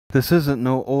This isn't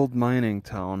no old mining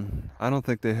town. I don't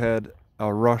think they had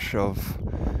a rush of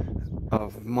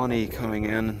money coming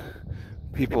in,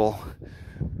 people,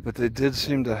 but they did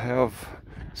seem to have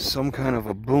some kind of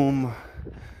a boom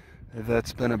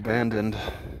that's been abandoned.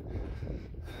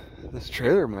 This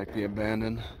trailer might be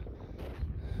abandoned.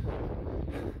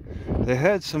 They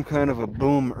had some kind of a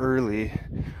boom early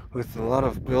with a lot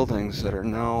of buildings that are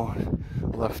now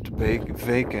left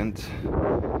vacant.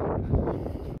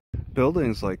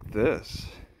 Buildings like this,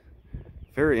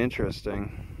 very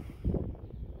interesting.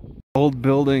 Old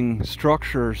building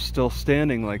structure still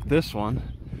standing like this one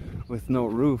with no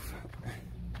roof.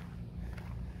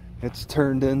 It's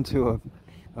turned into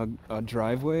a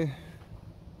driveway.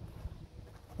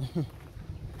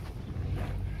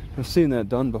 I've seen that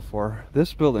done before.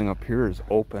 This building up here is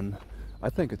open. I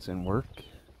think it's in work.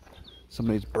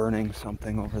 Somebody's burning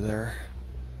something over there.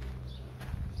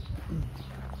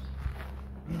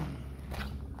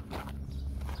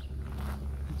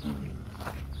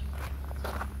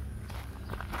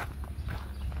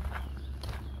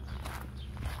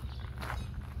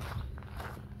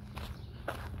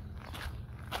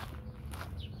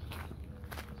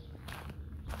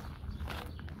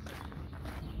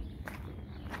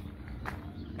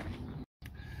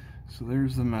 So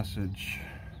there's the message.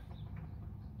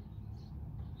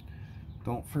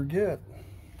 Don't forget.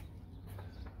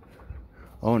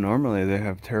 Oh, normally they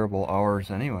have terrible hours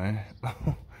anyway.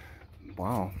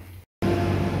 Wow.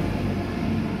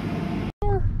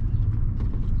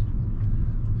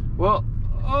 Well,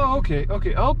 oh,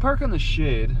 okay, I'll park on the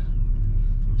shade.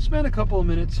 Spend a couple of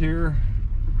minutes here.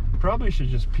 Probably should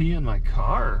just pee in my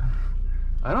car.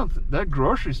 That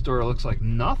grocery store looks like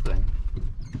nothing.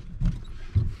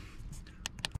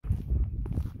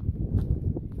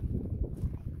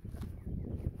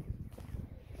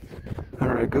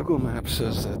 Alright, Google Maps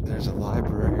says that there's a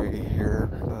library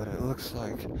here, but it looks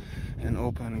like an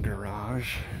open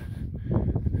garage.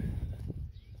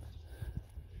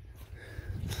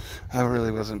 I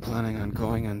really wasn't planning on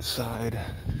going inside.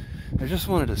 I just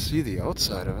wanted to see the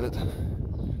outside of it.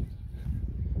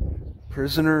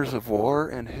 Prisoners of War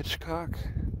and Hitchcock.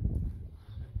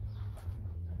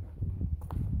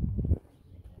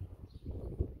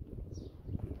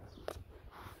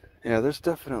 Yeah, there's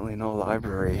definitely no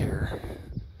library here.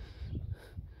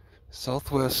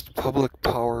 Southwest Public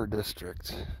Power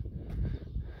District.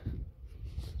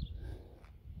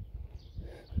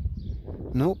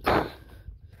 Nope.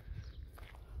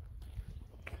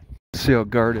 See how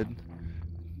guarded.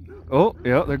 Oh,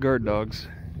 yeah, they're guard dogs.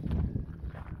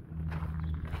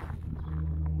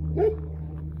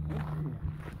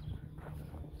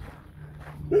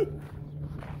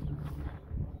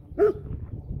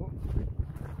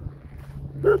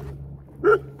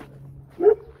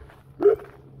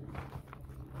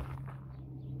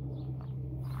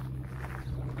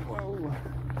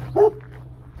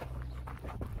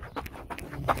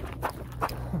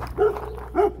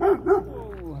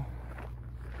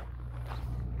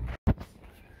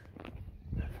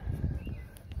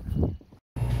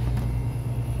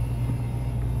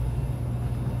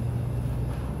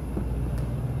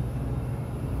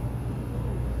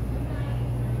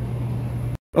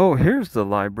 Oh, here's the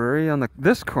library on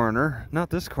this corner,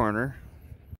 not this corner.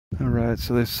 Alright,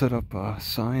 so they set up a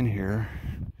sign here.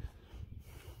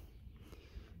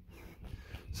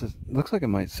 So it looks like it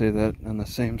might say that on the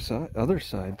same side, other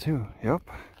side too. Yep.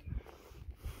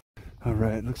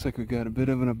 Alright, looks like we got a bit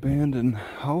of an abandoned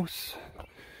house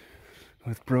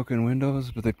with broken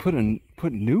windows, but they put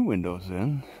new windows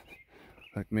in.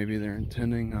 Like maybe they're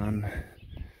intending on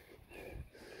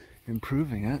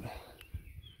improving it.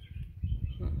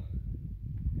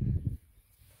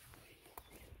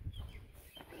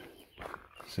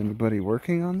 Is anybody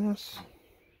working on this?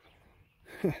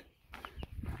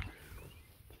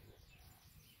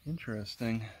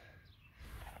 Interesting.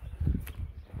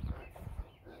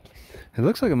 It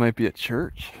looks like it might be a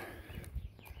church.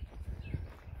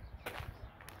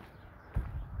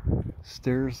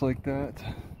 Stairs like that.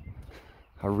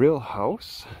 A real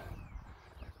house?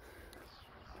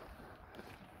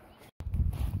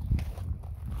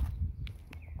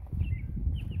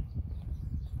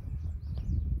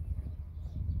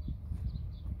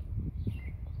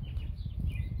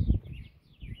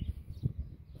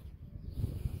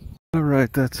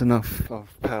 Alright, that's enough of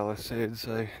Palisades.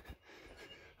 I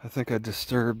think I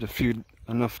disturbed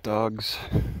enough dogs.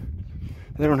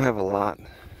 They don't have a lot.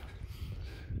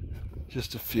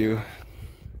 Just a few.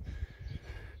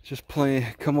 Just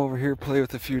come over here, play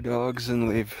with a few dogs, and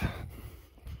leave.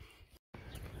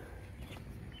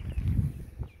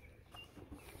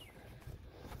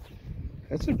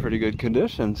 That's in pretty good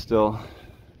condition still.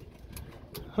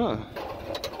 Huh.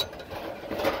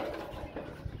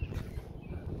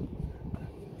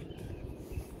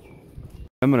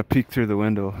 I'm gonna peek through the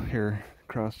window here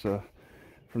across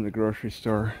from the grocery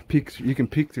store. You can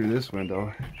peek through this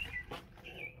window.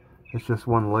 It's just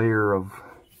one layer of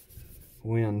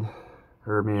window.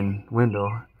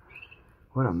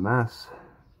 What a mess.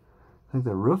 I think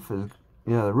the roof is,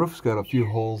 yeah, the roof's got a few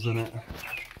holes in it.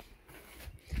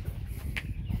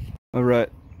 All right,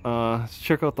 let's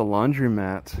check out the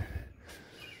laundromat.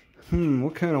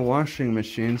 What kind of washing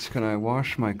machines can I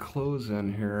wash my clothes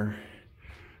in here?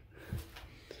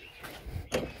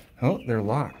 Oh, they're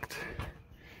locked.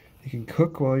 You can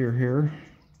cook while you're here.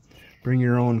 Bring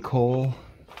your own coal.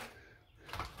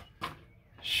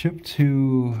 Shipped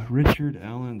to Richard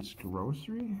Allen's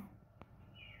Grocery?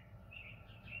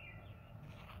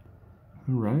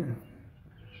 Alright.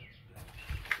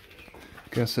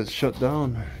 Guess it's shut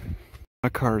down. My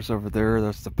car's over there.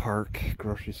 That's the park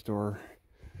grocery store.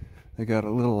 They got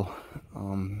a little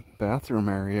bathroom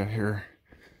area here.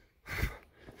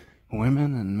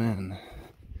 Women and men.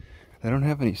 They don't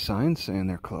have any signs saying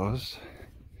they're closed.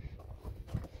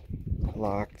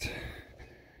 Locked.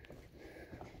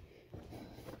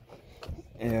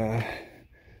 Yeah,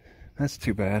 that's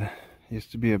too bad.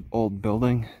 Used to be an old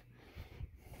building.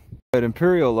 But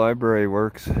Imperial Library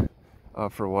works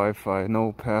for Wi-Fi,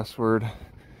 no password,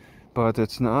 but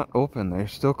it's not open. They're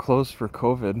still closed for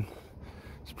COVID.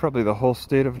 It's probably the whole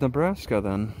state of Nebraska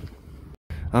then.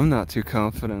 I'm not too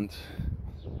confident.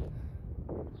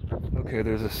 Okay,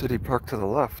 there's a city park to the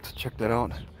left. Check that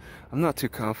out. I'm not too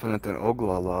confident that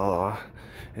Ogallala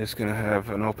is going to have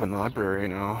an open library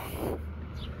now.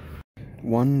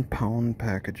 1 pound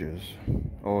packages.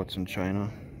 Oh, it's in China.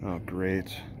 Oh,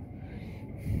 great.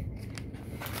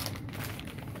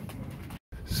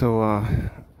 So, I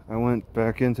went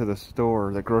back into the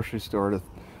store, the grocery store, to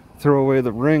throw away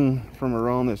the ring from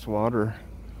around this water.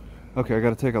 Okay, I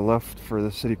gotta take a left for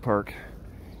the city park.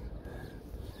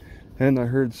 And I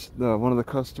heard one of the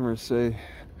customers say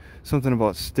something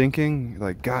about stinking.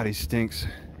 Like, God, he stinks.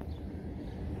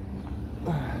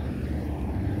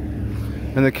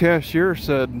 And the cashier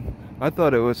said, I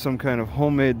thought it was some kind of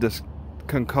homemade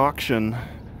concoction.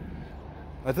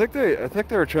 I think they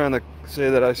were trying to say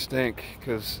that I stink,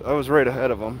 because I was right ahead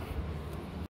of them.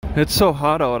 It's so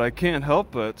hot out, I can't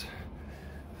help but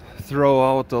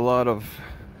throw out a lot of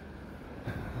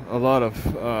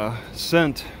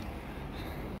scent.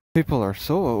 People are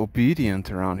so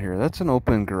obedient around here. That's an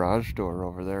open garage door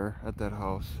over there at that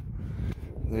house.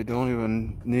 They don't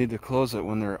even need to close it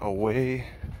when they're away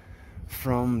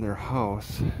from their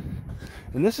house.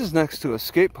 And this is next to a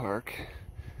skate park,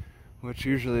 which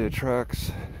usually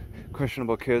attracts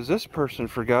questionable kids. This person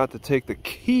forgot to take the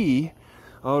key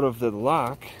out of the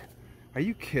lock. Are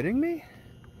you kidding me?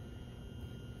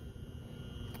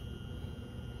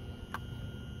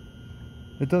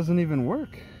 It doesn't even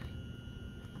work.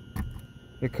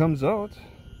 It comes out.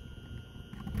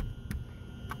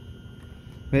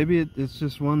 Maybe it's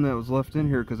just one that was left in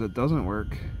here because it doesn't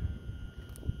work.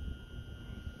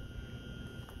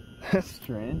 That's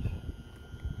strange.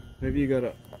 Maybe you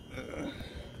gotta...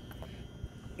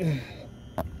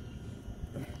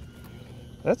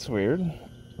 That's weird.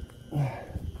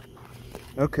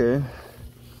 Okay.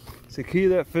 It's a key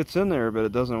that fits in there, but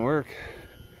it doesn't work.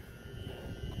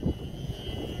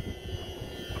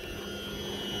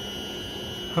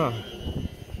 Huh.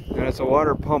 And it's a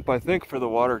water pump, I think, for the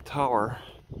water tower.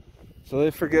 So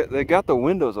they got the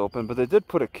windows open, but they did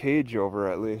put a cage over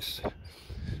at least.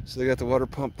 So they got the water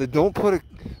pump. They don't put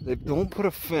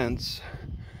a fence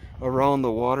around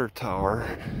the water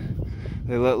tower.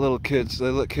 They let kids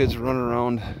run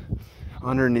around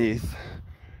underneath,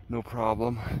 no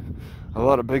problem. A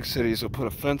lot of big cities will put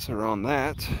a fence around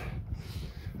that.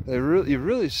 You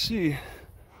really see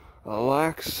a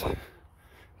lax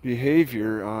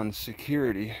behavior on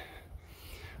security.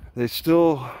 They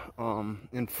still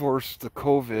enforce the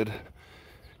COVID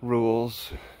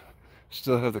rules,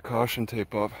 still have the caution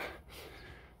tape up.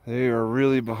 They are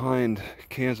really behind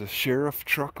Kansas sheriff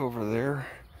truck over there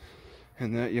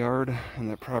in that yard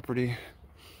and that property.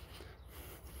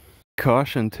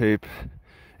 Caution tape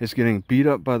is getting beat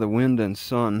up by the wind and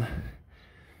sun.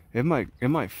 It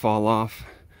might fall off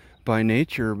by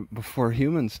nature before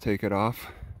humans take it off.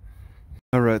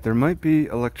 Alright, there might be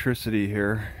electricity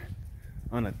here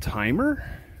on a timer.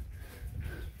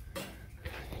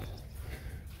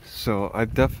 So I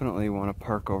definitely want to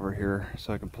park over here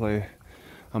so I can play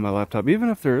on my laptop. Even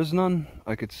if there is none,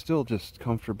 I could still just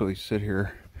comfortably sit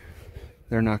here.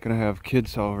 They're not going to have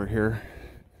kids over here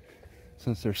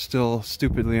since they're still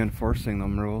stupidly enforcing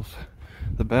them rules.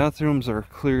 The bathrooms are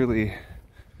clearly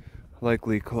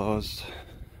likely closed.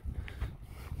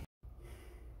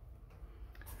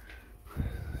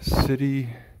 City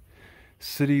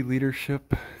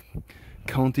leadership,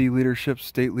 county leadership,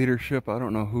 state leadership, I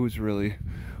don't know who's really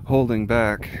holding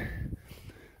back.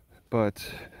 But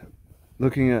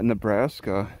looking at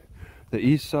Nebraska, the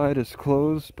east side is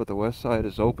closed, but the west side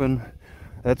is open.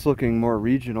 That's looking more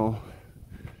regional,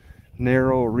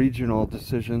 narrow regional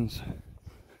decisions.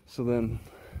 So then,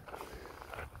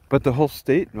 but the whole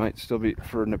state might still be,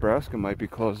 for Nebraska, might be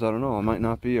closed. I don't know. It might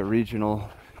not be a regional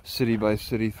city by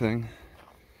city thing.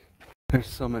 There's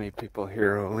so many people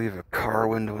here who leave a car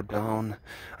window down,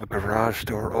 a garage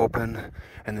door open,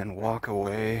 and then walk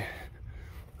away.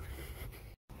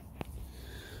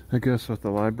 I guess with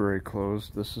the library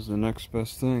closed, this is the next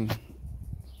best thing.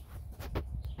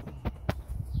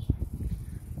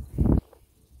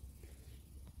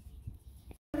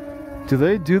 Do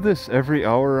they do this every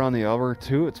hour on the hour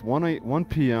too? It's 1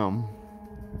 p.m.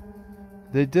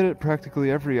 They did it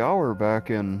practically every hour back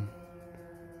in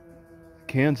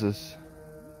Kansas.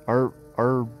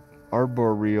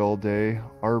 Arboreal Day,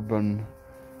 Arborland.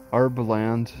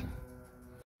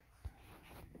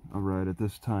 Alright, at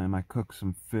this time I cooked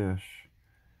some fish,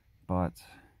 but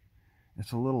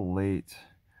it's a little late.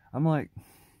 I'm like,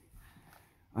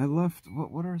 I left,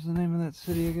 what was the name of that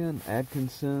city again?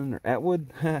 Atkinson or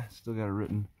Atwood? Still got it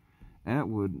written.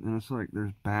 Atwood, and it's like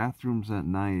there's bathrooms at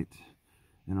night,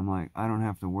 and I'm like, I don't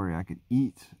have to worry. I could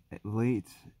eat late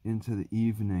into the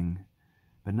evening,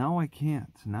 but now I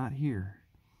can't, not here.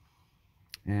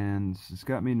 And it's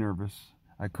got me nervous.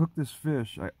 I cooked this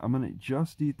fish. I'm gonna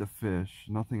just eat the fish,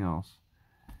 nothing else.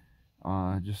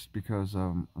 Just because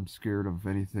I'm scared of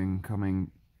anything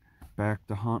coming back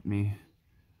to haunt me.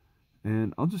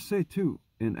 And I'll just say too,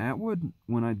 in Atwood,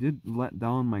 when I did let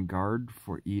down my guard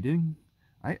for eating,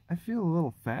 I feel a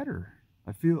little fatter.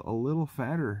 I feel a little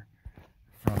fatter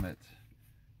from it.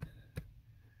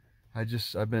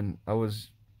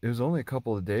 It was only a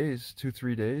couple of days,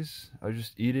 2-3 days. I was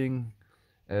just eating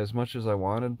as much as I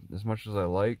wanted, as much as I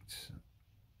liked,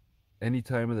 any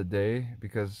time of the day,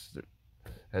 because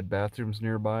I had bathrooms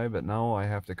nearby. But now I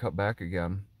have to cut back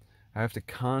again. I have to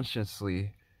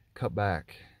consciously cut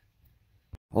back.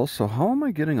 Also, how am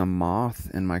I getting a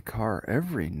moth in my car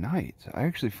every night? I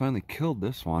actually finally killed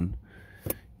this one.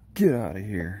 Get out of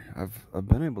here. I've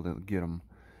been able to get them.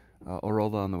 I'll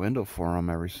roll down the window for them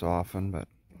every so often, but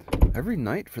every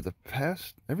night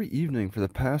every evening for the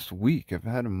past week, I've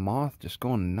had a moth just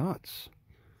going nuts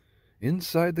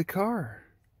inside the car.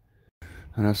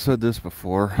 And I've said this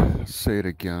before, I'll say it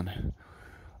again.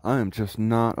 I am just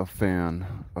not a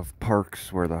fan of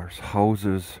parks where there's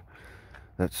houses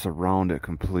that surround it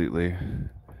completely.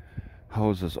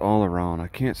 Houses all around. I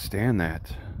can't stand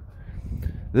that.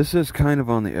 This is kind of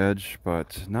on the edge,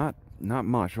 but not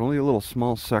much. Only a little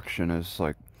small section is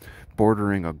like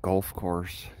bordering a golf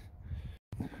course.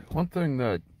 One thing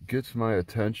that gets my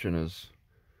attention is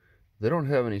they don't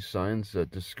have any signs that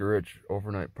discourage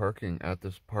overnight parking at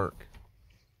this park.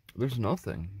 There's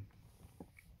nothing.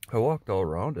 I walked all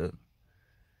around it.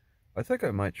 I think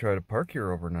I might try to park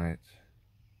here overnight.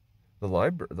 The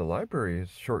library is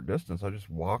short distance. I just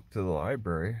walked to the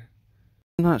library.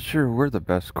 I'm not sure what the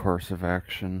best course of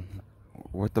action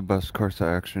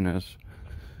is.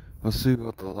 Let's see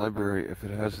about the library, if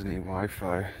it has any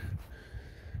Wi-Fi.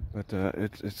 But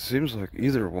it seems like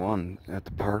either one, at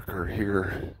the park or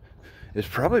here, is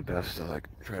probably best to like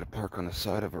try to park on the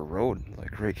side of a road,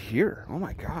 like right here. Oh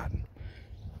my God.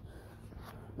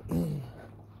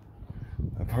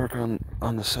 I park on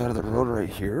the side of the road right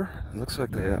here. It looks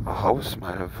like a house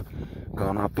might have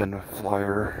gone up in a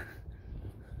flyer.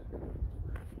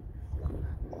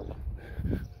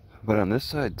 But on this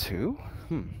side too?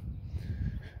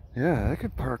 Yeah, I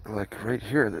could park like right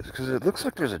here, because it looks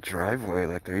like there's a driveway,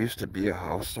 like there used to be a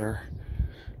house there.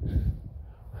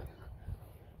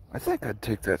 I think I'd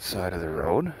take that side of the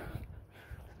road.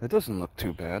 It doesn't look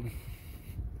too bad.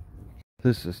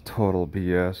 This is total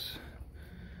BS.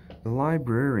 The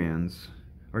librarians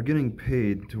are getting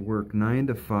paid to work 9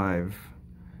 to 5,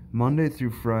 Monday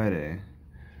through Friday,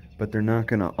 but they're not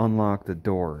going to unlock the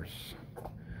doors.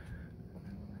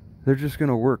 They're just going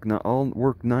to work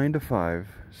 9 to 5,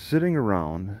 sitting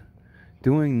around,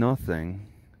 doing nothing,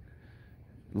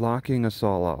 locking us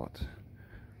all out.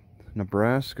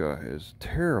 Nebraska is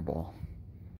terrible.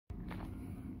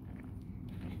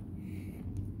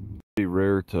 Pretty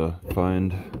rare to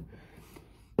find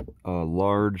a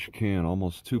large can,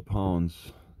 almost 2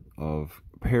 pounds of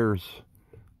pears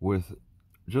with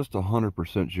just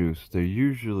 100% juice. They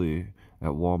usually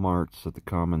at Walmart's, at the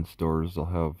common stores, they'll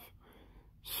have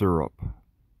syrup.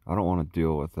 I don't want to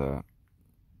deal with that.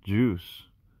 juice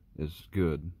is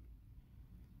good.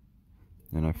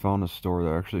 And I found a store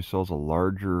that actually sells a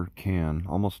larger can,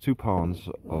 almost 2 pounds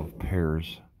of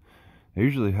pears. I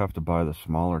usually have to buy the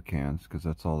smaller cans because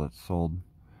that's all that's sold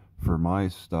for my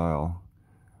style.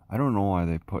 I don't know why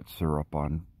they put syrup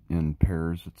in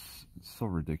pears. It's so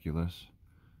ridiculous.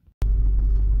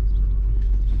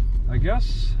 I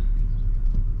guess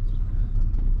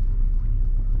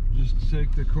just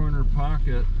take the corner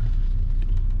pocket.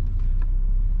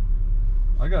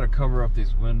 I gotta cover up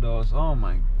these windows. Oh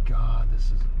my God,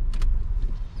 this is...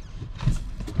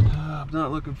 I'm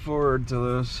not looking forward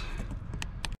to this.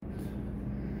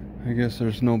 I guess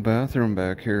there's no bathroom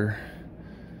back here.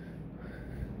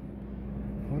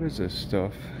 What is this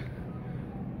stuff?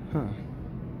 Huh.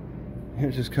 I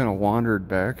just kind of wandered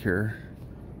back here.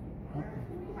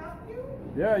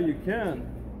 Yeah, you can.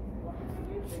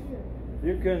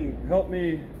 You can help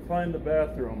me find the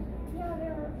bathroom.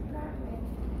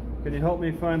 Can you help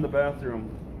me find the bathroom?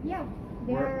 Yeah,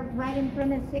 they're right in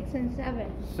front of 6 and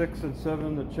 7. 6 and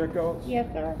 7, the checkouts?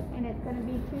 Yes, sir. And it's going to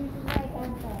be 2 right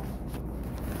outside.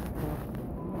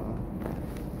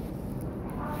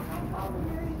 I called him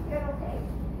here, he said okay.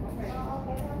 Okay.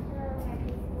 Okay, I'm sure at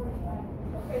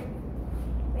 8:45. Okay.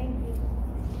 Thank you.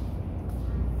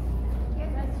 Yes,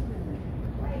 that's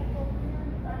right over here in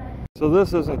front of... So this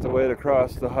isn't the way to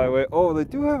cross the highway. Oh, they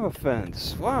do have a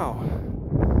fence. Wow.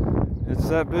 It's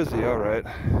that busy, all right. I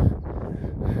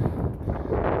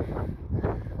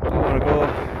want to go.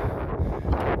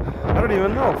 I don't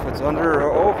even know if it's under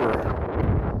or over.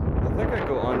 I think I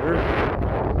go under.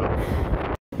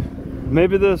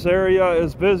 Maybe this area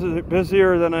is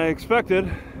busier than I expected.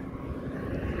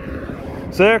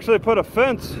 So they actually put a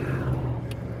fence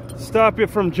to stop you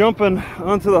from jumping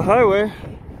onto the highway.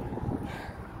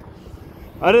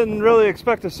 I didn't really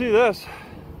expect to see this.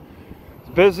 It's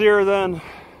busier than...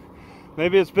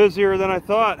 Maybe it's busier than I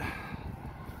thought.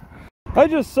 I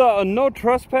just saw a no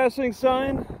trespassing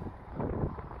sign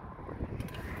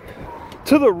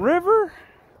to the river.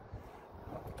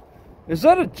 Is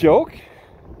that a joke?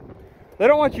 They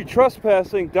don't want you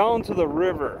trespassing down to the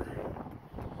river.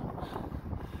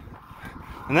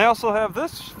 And they also have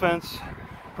this fence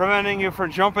preventing you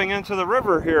from jumping into the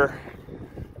river here.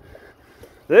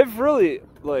 They've really,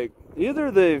 like,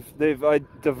 either they've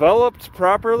developed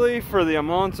properly for the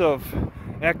amount of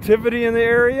activity in the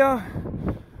area,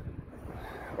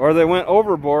 or they went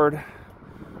overboard